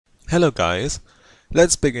Hello guys,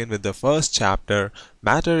 let's begin with the first chapter,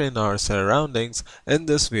 Matter in Our Surroundings, in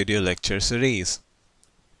this video lecture series.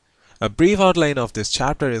 A brief outline of this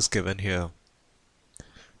chapter is given here.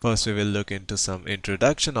 First we will look into some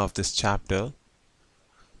introduction of this chapter.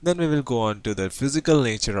 Then we will go on to the physical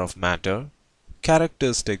nature of matter,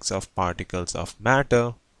 characteristics of particles of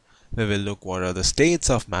matter. We will look what are the states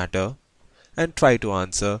of matter and try to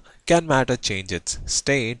answer, can matter change its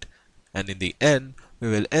state? And in the end, we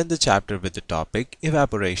will end the chapter with the topic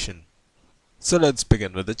evaporation. So let's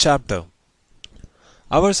begin with the chapter.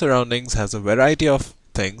 Our surroundings has a variety of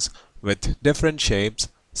things with different shapes,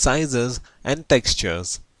 sizes and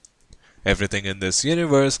textures. Everything in this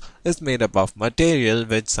universe is made up of material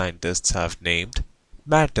which scientists have named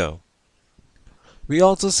matter. We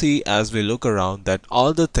also see as we look around that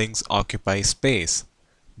all the things occupy space,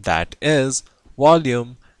 that is,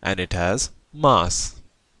 volume, and it has mass.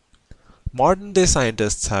 Modern day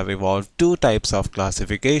scientists have evolved two types of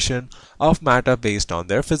classification of matter based on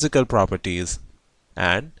their physical properties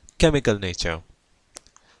and chemical nature.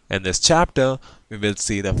 In this chapter, we will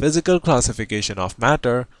see the physical classification of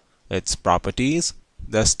matter, its properties,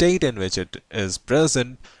 the state in which it is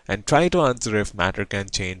present, and try to answer if matter can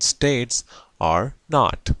change states or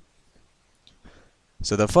not.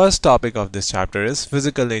 So the first topic of this chapter is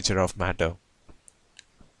physical nature of matter.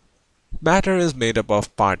 Matter is made up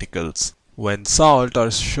of particles. When salt or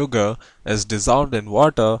sugar is dissolved in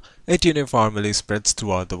water, it uniformly spreads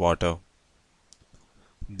throughout the water.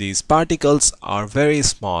 These particles are very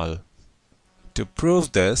small. To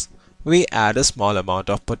prove this, we add a small amount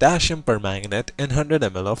of potassium permanganate in 100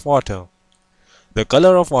 ml of water. The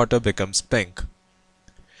color of water becomes pink.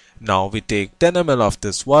 Now we take 10 ml of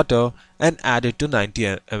this water and add it to 90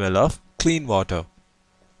 ml of clean water.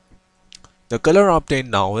 The color obtained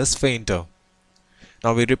now is fainter.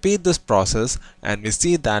 Now we repeat this process and we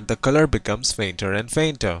see that the color becomes fainter and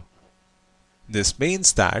fainter. This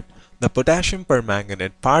means that the potassium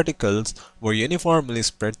permanganate particles were uniformly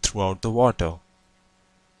spread throughout the water.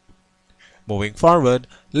 Moving forward,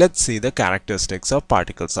 let's see the characteristics of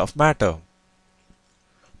particles of matter.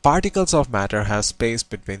 Particles of matter have space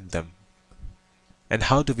between them. And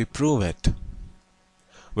how do we prove it?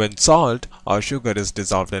 When salt or sugar is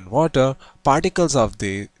dissolved in water, particles of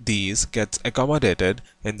these get accommodated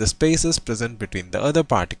in the spaces present between the other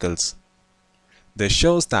particles. This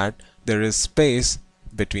shows that there is space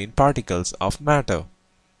between particles of matter.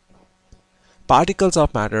 Particles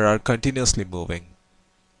of matter are continuously moving.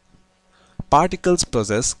 Particles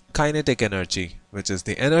possess kinetic energy, which is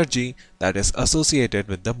the energy that is associated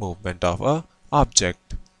with the movement of an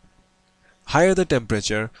object. Higher the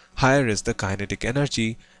temperature, higher is the kinetic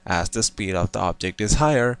energy as the speed of the object is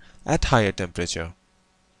higher at higher temperature.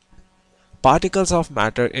 Particles of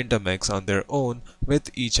matter intermix on their own with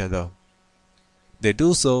each other. They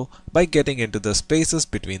do so by getting into the spaces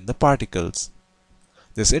between the particles.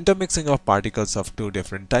 This intermixing of particles of two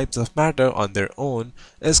different types of matter on their own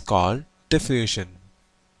is called diffusion.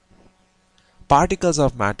 Particles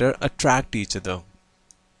of matter attract each other.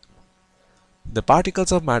 The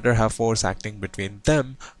particles of matter have force acting between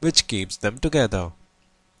them which keeps them together.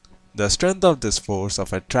 The strength of this force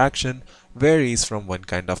of attraction varies from one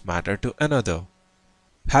kind of matter to another.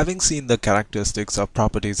 Having seen the characteristics of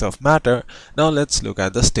properties of matter, now let's look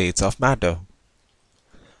at the states of matter.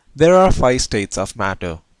 There are 5 states of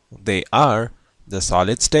matter. They are the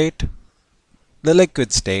solid state, the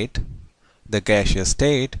liquid state, the gaseous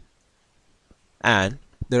state, and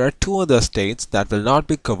there are 2 other states that will not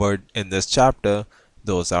be covered in this chapter.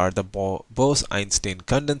 Those are the Bose-Einstein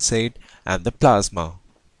condensate and the plasma.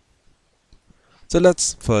 So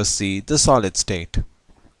let's first see the solid state.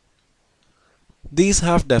 These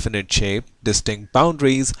have definite shape, distinct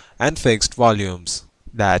boundaries, and fixed volumes.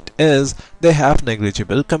 That is, they have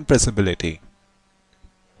negligible compressibility.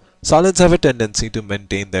 Solids have a tendency to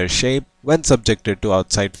maintain their shape when subjected to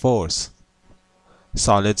outside force.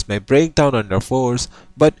 Solids may break down under force,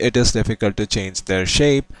 but it is difficult to change their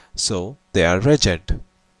shape, so they are rigid.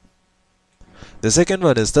 The second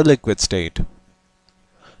one is the liquid state.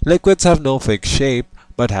 Liquids have no fixed shape,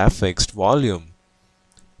 but have fixed volume.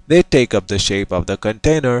 They take up the shape of the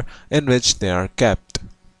container in which they are kept.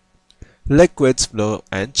 Liquids flow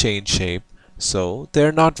and change shape, so they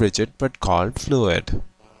are not rigid but called fluid.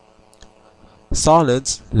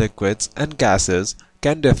 Solids, liquids, and gases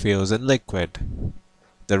can diffuse in liquid.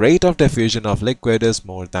 The rate of diffusion of liquid is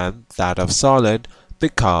more than that of solid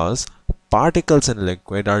because particles in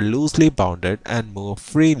liquid are loosely bounded and move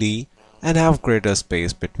freely and have greater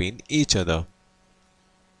space between each other.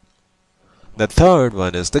 The third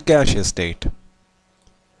one is the gaseous state.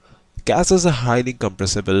 Gases are highly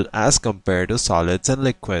compressible as compared to solids and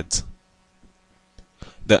liquids.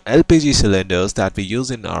 The LPG cylinders that we use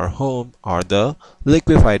in our home or the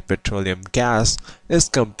liquefied petroleum gas is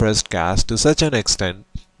compressed gas to such an extent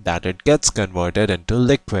that it gets converted into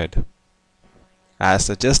liquid, as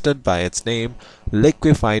suggested by its name,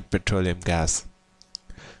 liquefied petroleum gas.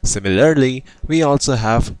 Similarly, we also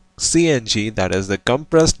have CNG, that is the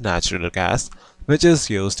compressed natural gas, which is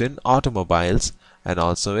used in automobiles and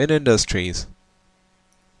also in industries.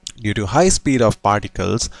 Due to high speed of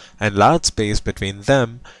particles and large space between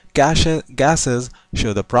them, gases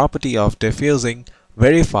show the property of diffusing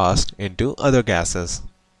very fast into other gases.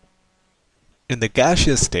 In the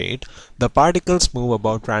gaseous state, the particles move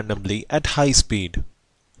about randomly at high speed.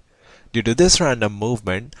 Due to this random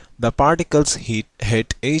movement, the particles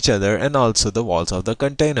hit each other and also the walls of the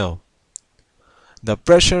container. The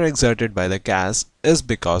pressure exerted by the gas is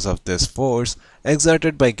because of this force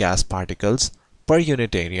exerted by gas particles per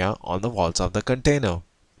unit area on the walls of the container.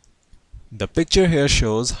 The picture here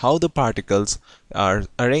shows how the particles are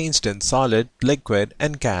arranged in solid, liquid,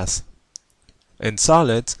 and gas. In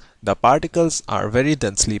solids, the particles are very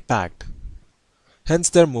densely packed. Hence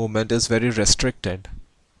their movement is very restricted.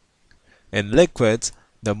 In liquids,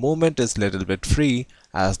 the movement is little bit free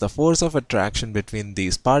as the force of attraction between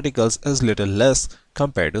these particles is little less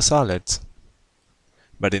compared to solids.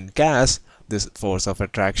 But in gas, this force of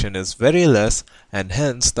attraction is very less and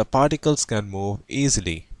hence the particles can move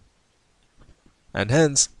easily. And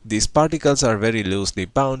hence these particles are very loosely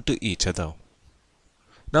bound to each other.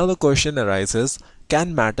 Now the question arises,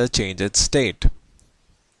 can matter change its state?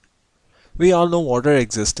 We all know water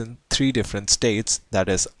exists in three different states, that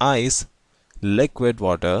is ice, liquid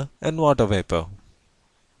water and water vapor.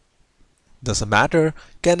 Thus a matter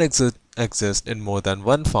can exist in more than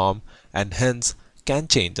one form and hence can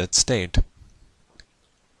change its state.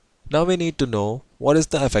 Now we need to know what is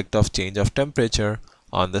the effect of change of temperature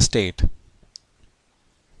on the state.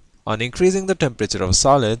 On increasing the temperature of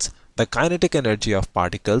solids, the kinetic energy of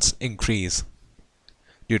particles increase.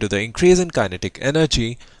 Due to the increase in kinetic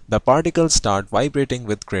energy, the particles start vibrating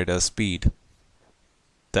with greater speed.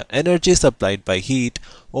 The energy supplied by heat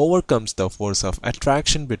overcomes the force of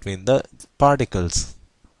attraction between the particles.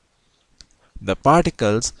 The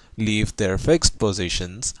particles leave their fixed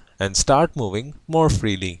positions and start moving more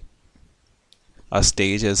freely. A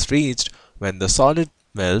stage is reached when the solid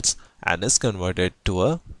melts and is converted to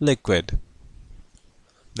a liquid.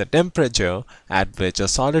 The temperature at which a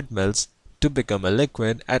solid melts to become a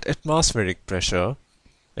liquid at atmospheric pressure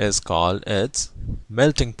is called its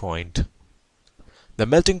melting point. The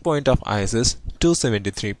melting point of ice is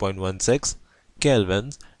 273.16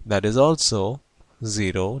 Kelvin, that is also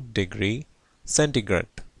 0 degree centigrade.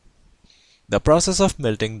 The process of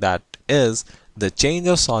melting, that is the change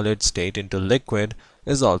of solid state into liquid,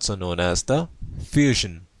 is also known as the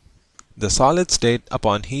fusion. The solid state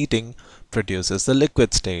upon heating produces the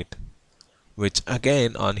liquid state, which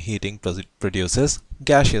again on heating produces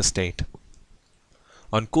gaseous state.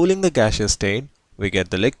 On cooling the gaseous state, we get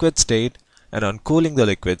the liquid state, and on cooling the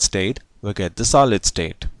liquid state, we get the solid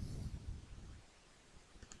state.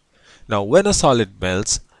 Now when a solid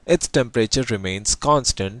melts, its temperature remains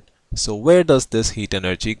constant, so where does this heat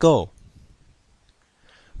energy go?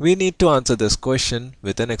 We need to answer this question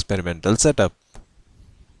with an experimental setup.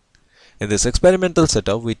 In this experimental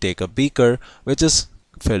setup, we take a beaker which is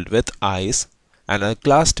filled with ice and a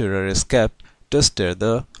glass stirrer is kept to stir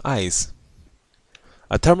the ice.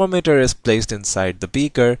 A thermometer is placed inside the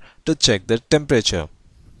beaker to check the temperature.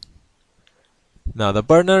 Now the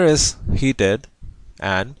burner is heated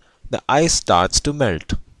and the ice starts to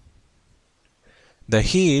melt. The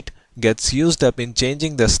heat gets used up in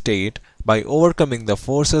changing the state by overcoming the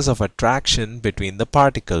forces of attraction between the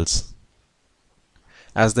particles.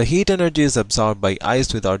 As the heat energy is absorbed by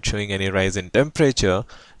ice without showing any rise in temperature,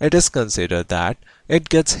 it is considered that it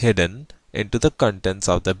gets hidden into the contents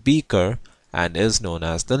of the beaker and is known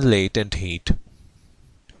as the latent heat.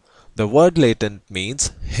 The word latent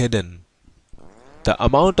means hidden. The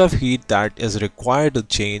amount of heat that is required to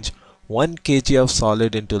change 1 kg of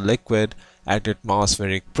solid into liquid at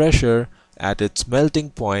atmospheric pressure at its melting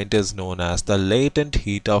point is known as the latent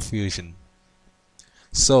heat of fusion.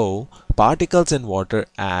 So, particles in water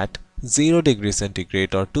at 0 degree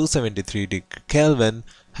centigrade or 273 degree Kelvin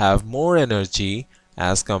have more energy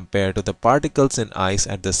as compared to the particles in ice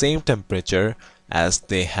at the same temperature, as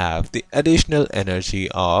they have the additional energy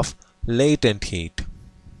of latent heat.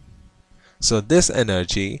 So this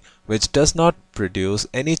energy, which does not produce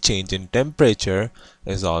any change in temperature,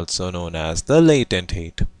 is also known as the latent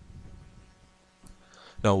heat.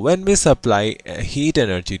 Now when we supply heat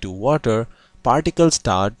energy to water, particles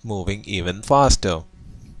start moving even faster.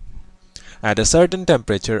 At a certain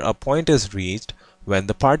temperature, a point is reached when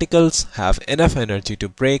the particles have enough energy to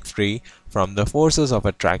break free from the forces of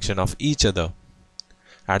attraction of each other.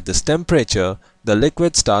 At this temperature, the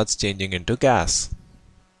liquid starts changing into gas.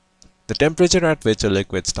 The temperature at which a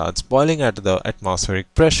liquid starts boiling at the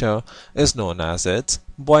atmospheric pressure is known as its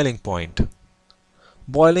boiling point.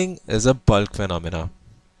 Boiling is a bulk phenomena.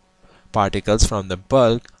 Particles from the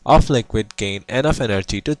bulk of liquid gain enough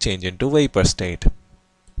energy to change into vapor state.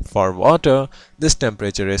 For water, this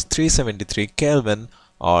temperature is 373 Kelvin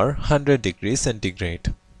or 100 degrees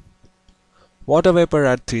centigrade. Water vapor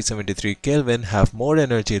at 373 Kelvin have more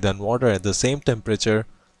energy than water at the same temperature.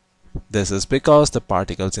 This is because the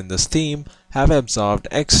particles in the steam have absorbed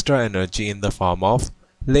extra energy in the form of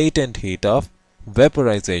latent heat of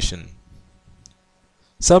vaporization.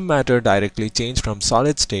 Some matter directly change from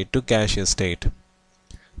solid state to gaseous state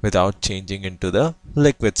without changing into the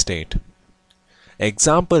liquid state.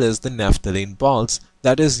 Example is the naphthalene balls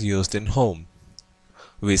that is used in home.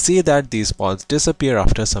 We see that these balls disappear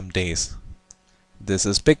after some days. This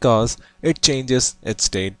is because it changes its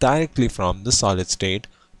state directly from the solid state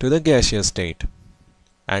to the gaseous state,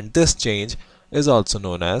 and this change is also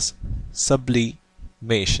known as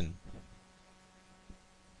sublimation.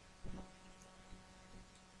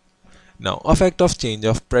 Now, effect of change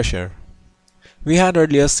of pressure. We had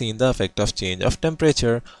earlier seen the effect of change of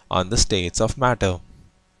temperature on the states of matter.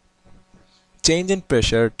 Change in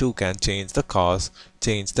pressure too can change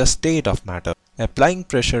the state of matter. Applying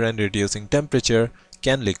pressure and reducing temperature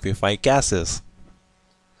can liquefy gases.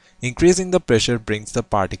 Increasing the pressure brings the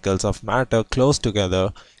particles of matter close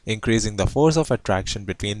together, increasing the force of attraction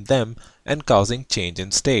between them and causing change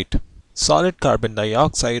in state. Solid carbon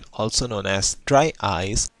dioxide, also known as dry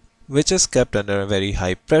ice, which is kept under a very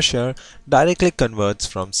high pressure, directly converts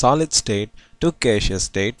from solid state to gaseous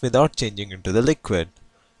state without changing into the liquid,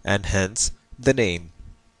 and hence the name.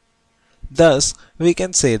 Thus, we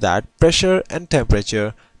can say that pressure and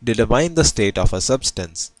temperature determine the state of a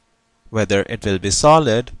substance, whether it will be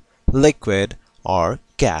solid, liquid, or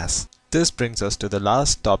gas. This brings us to the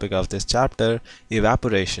last topic of this chapter,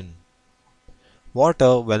 evaporation.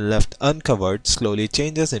 Water, when left uncovered, slowly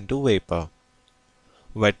changes into vapor.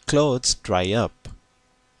 Wet clothes dry up.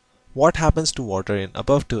 What happens to water in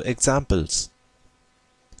above two examples?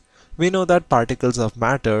 We know that particles of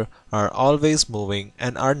matter are always moving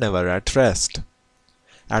and are never at rest.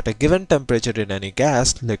 At a given temperature in any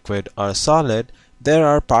gas, liquid, or solid, there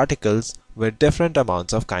are particles with different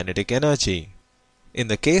amounts of kinetic energy. In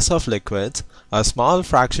the case of liquids, a small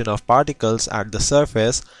fraction of particles at the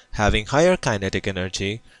surface having higher kinetic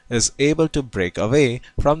energy is able to break away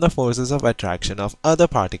from the forces of attraction of other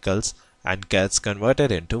particles and gets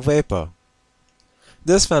converted into vapor.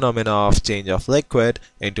 This phenomena of change of liquid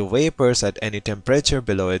into vapors at any temperature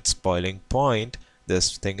below its boiling point,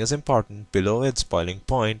 this thing is important, below its boiling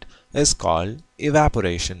point, is called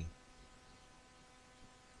evaporation.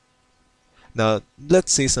 Now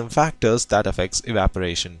let's see some factors that affects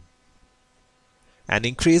evaporation. An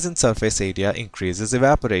increase in surface area increases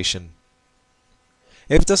evaporation.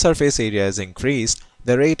 If the surface area is increased,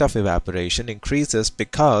 the rate of evaporation increases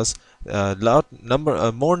because more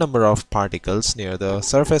number of particles near the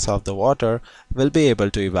surface of the water will be able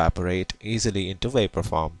to evaporate easily into vapor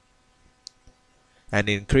form. An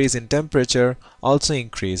increase in temperature also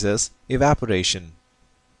increases evaporation.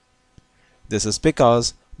 This is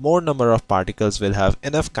because more number of particles will have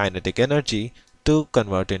enough kinetic energy to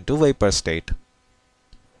convert into vapor state.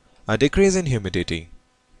 A decrease in humidity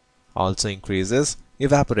also increases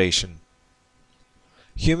evaporation.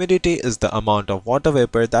 Humidity is the amount of water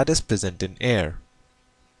vapor that is present in air.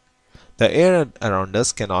 The air around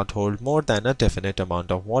us cannot hold more than a definite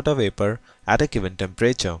amount of water vapor at a given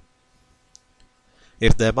temperature.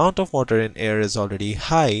 If the amount of water in air is already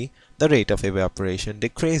high, the rate of evaporation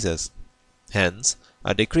decreases. Hence,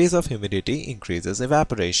 a decrease of humidity increases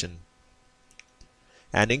evaporation.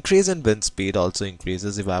 An increase in wind speed also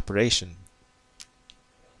increases evaporation.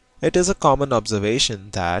 It is a common observation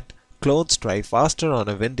that clothes dry faster on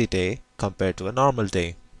a windy day compared to a normal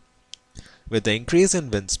day. With the increase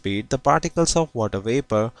in wind speed, the particles of water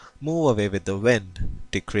vapor move away with the wind,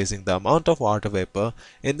 decreasing the amount of water vapor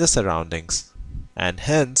in the surroundings, and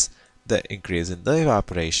hence the increase in the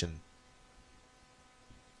evaporation.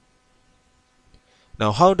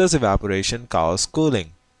 Now, how does evaporation cause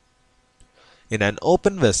cooling? In an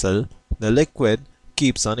open vessel, the liquid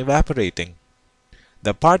keeps on evaporating.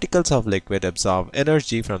 The particles of liquid absorb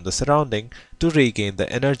energy from the surrounding to regain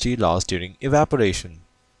the energy lost during evaporation.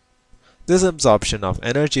 This absorption of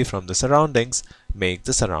energy from the surroundings makes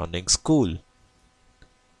the surroundings cool.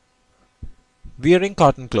 Wearing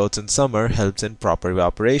cotton clothes in summer helps in proper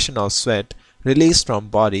evaporation of sweat released from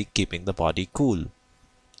body, keeping the body cool.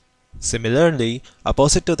 Similarly,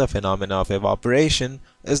 opposite to the phenomena of evaporation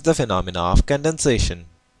is the phenomena of condensation.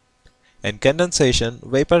 In condensation,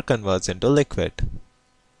 vapor converts into liquid.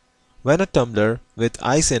 When a tumbler with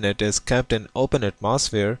ice in it is kept in open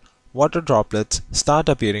atmosphere, water droplets start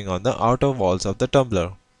appearing on the outer walls of the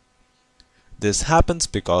tumbler. This happens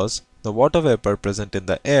because the water vapor present in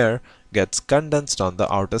the air gets condensed on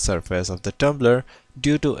the outer surface of the tumbler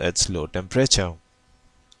due to its low temperature.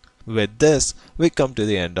 With this, we come to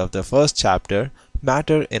the end of the first chapter,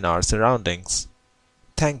 Matter in Our Surroundings.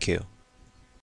 Thank you.